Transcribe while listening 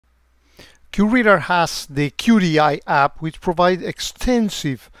QRadar has the QDI app, which provides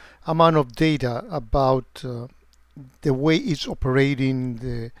extensive amount of data about the way it's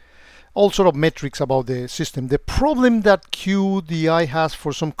operating, all sort of metrics about the system. The problem that QDI has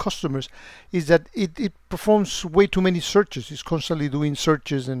for some customers is that it performs way too many searches. It's constantly doing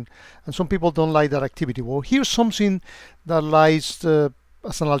searches, and some people don't like that activity. Well, here's something that lies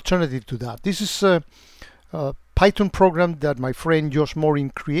as an alternative to that. This is a Python program that my friend Morin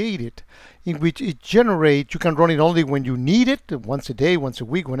created, in which it generates, you can run it only when you need it, once a day, once a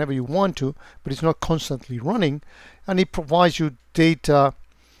week, whenever you want to, but it's not constantly running, and it provides you data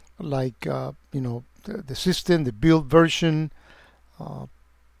like the system, the build version, all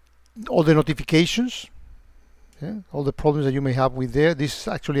the notifications, all the problems that you may have with there. This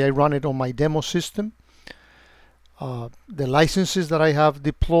actually, I run it on my demo system. The licenses that I have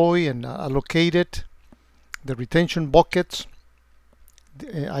deployed and allocated, the retention buckets.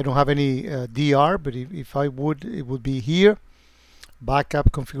 I don't have any DR, but if I would, it would be here.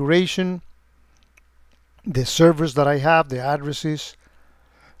 Backup configuration, the servers that I have, the addresses,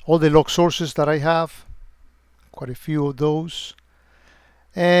 all the log sources that I have, quite a few of those.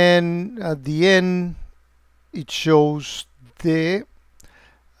 And at the end, it shows the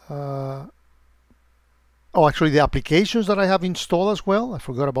actually the applications that I have installed as well. I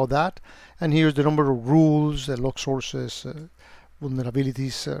forgot about that. And here's the number of rules, the log sources,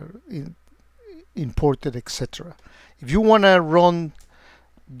 vulnerabilities imported, etc. If you want to run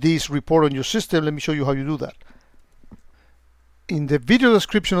this report on your system, let me show you how you do that. In the video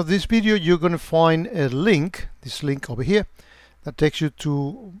description of this video, you're going to find a link, this link over here, that takes you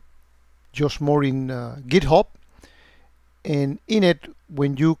to Morin GitHub. And in it,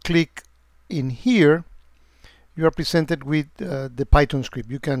 when you click in here, you are presented with the Python script.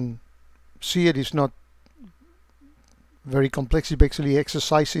 You can see it is not very complex. It's basically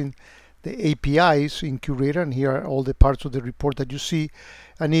exercising the APIs in QRadar, and here are all the parts of the report that you see.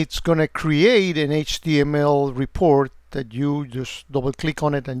 And it's going to create an HTML report that you just double click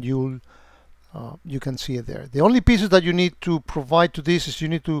on it, and you can see it there. The only pieces that you need to provide to this is you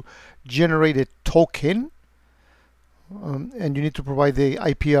need to generate a token, and you need to provide the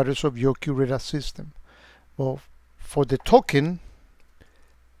IP address of your QRadar system. Well, for the token,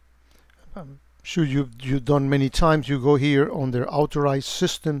 I'm sure you've done many times, you go here on their authorized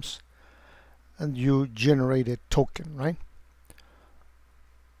systems and you generate a token, right?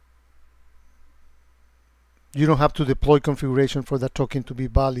 You don't have to deploy configuration for that token to be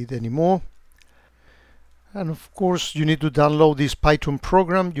valid anymore. And of course, you need to download this Python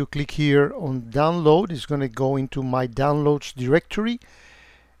program. You click here on download. It's going to go into my downloads directory,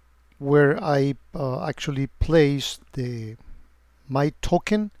 where I actually place my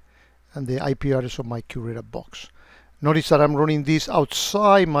token and the IP address of my QRadar box. Notice that I'm running this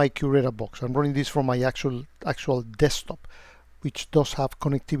outside my QRadar box. I'm running this from my actual desktop, which does have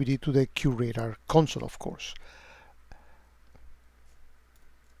connectivity to the QRadar console, of course.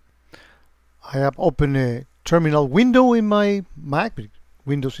 I have opened a terminal window in my Mac, but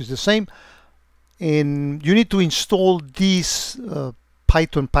Windows is the same. And you need to install this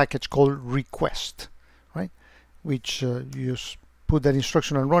Python package called request, right? Which you just put that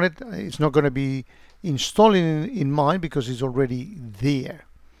instruction and run it. It's not going to be installing in mine because it's already there.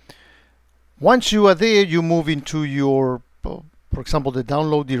 Once you are there, you move into your, for example, the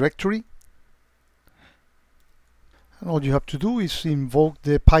download directory. And all you have to do is invoke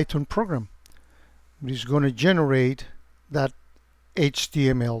the Python program, which is going to generate that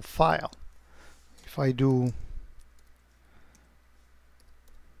HTML file. If I do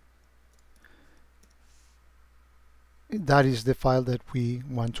that, is the file that we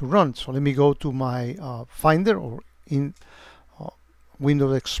want to run. So let me go to my Finder, or in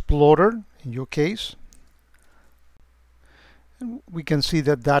Windows Explorer in your case, and we can see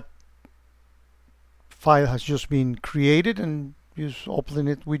that that file has just been created, and you just open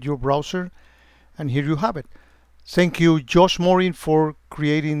it with your browser, and here you have it. Thank you, Morin, for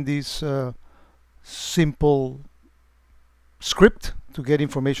creating this simple script to get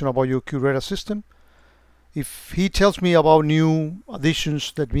information about your QRadar system. If he tells me about new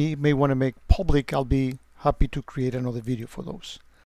additions that we may want to make public, I'll be happy to create another video for those.